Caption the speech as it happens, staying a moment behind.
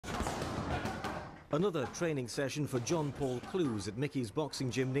Another training session for John Paul Clewes at Mickey's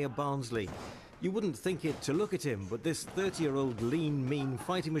boxing gym near Barnsley. You wouldn't think it to look at him, but this 30-year-old lean, mean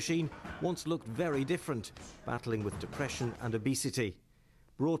fighting machine once looked very different, battling with depression and obesity.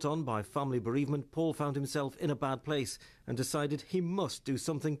 Brought on by family bereavement, Paul found himself in a bad place and decided he must do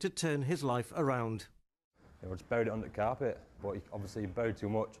something to turn his life around. I just buried it under the carpet, but obviously you bury too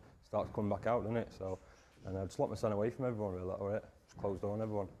much, it starts coming back out, doesn't it? So, and I just locked myself away from everyone really, that was it. Just closed door on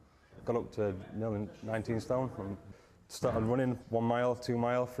everyone. Got up to nearly 19 stone and started running 1 mile, 2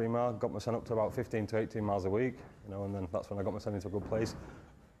 mile, 3 mile, got myself up to about 15 to 18 miles a week, you know, and then that's when I got myself into a good place.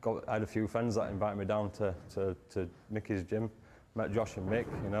 I had a few friends that invited me down to Mickey's gym, met Josh and Mick,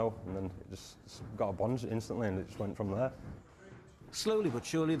 you know, and then it just got a bond instantly and it just went from there. Slowly but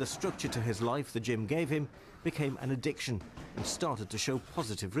surely, the structure to his life the gym gave him became an addiction and started to show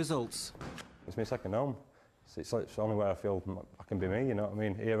positive results. It's my second home. It's the only way I feel I can be me, you know what I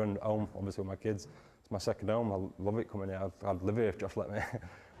mean? Here and home, obviously with my kids, it's my second home. I love it coming here. I'd live here if Josh let me.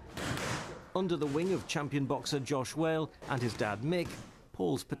 Under the wing of champion boxer Josh Whale and his dad Mick,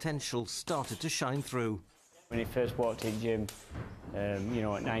 Paul's potential started to shine through. When he first walked in gym, you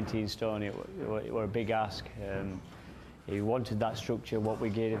know, at 19 stone, it were a big ask. He wanted that structure, what we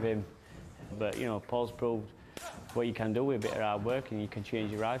gave him, but you know, Paul's proved what you can do with a bit of hard work and you can change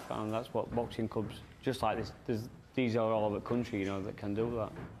your life, and that's what boxing clubs just like this. These are all over the country, you know, that can do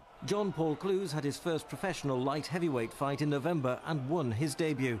that. John Paul Clewes had his first professional light heavyweight fight in November and won his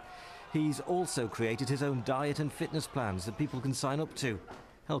debut. He's also created his own diet and fitness plans that people can sign up to.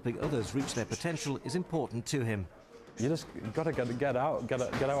 Helping others reach their potential is important to him. You just got to get out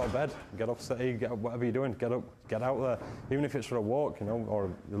of bed, get off city, get up, whatever you're doing, get up, get out there. Even if it's for a walk, you know, or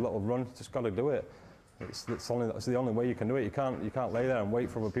a little run, just got to do it. It's the only way you can do it. You can't lay there and wait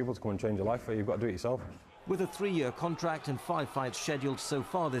for other people to come and change your life for you. You've got to do it yourself. With a 3-year contract and 5 fights scheduled so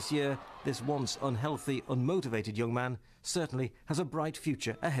far this year, this once unhealthy, unmotivated young man certainly has a bright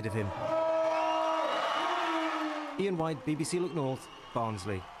future ahead of him. Ian White, BBC Look North,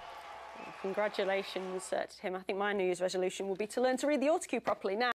 Barnsley. Congratulations to him. I think my New Year's resolution will be to learn to read the autocue properly now.